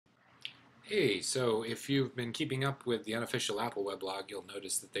Hey, so if you've been keeping up with the unofficial Apple weblog, you'll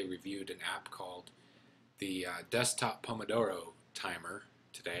notice that they reviewed an app called the Desktop Pomodoro Timer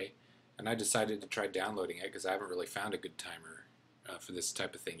today, and I decided to try downloading it because I haven't really found a good timer for this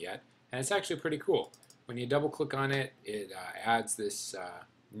type of thing yet, and it's actually pretty cool. When you double click on it, it adds this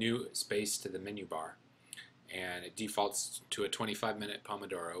new space to the menu bar, and it defaults to a 25-minute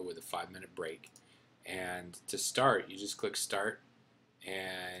Pomodoro with a 5-minute break. And to start, you just click Start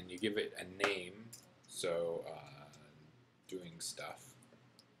and you give it a name. So, doing stuff.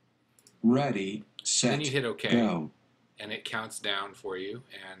 Ready, And then you set, hit OK, go. and it counts down for you,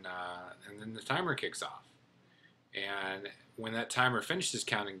 and then the timer kicks off. And when that timer finishes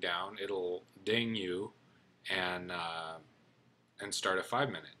counting down, it'll ding you and start a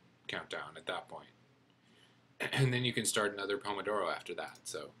 5-minute countdown at that point. And then you can start another Pomodoro after that.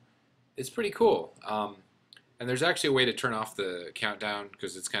 So it's pretty cool. And there's actually a way to turn off the countdown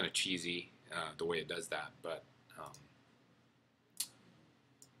because it's kind of cheesy the way it does that, but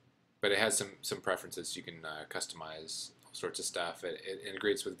it has some preferences. You can customize all sorts of stuff. It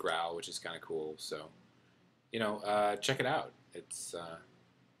integrates with Growl, which is kind of cool. So check it out. It's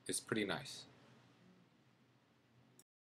pretty nice.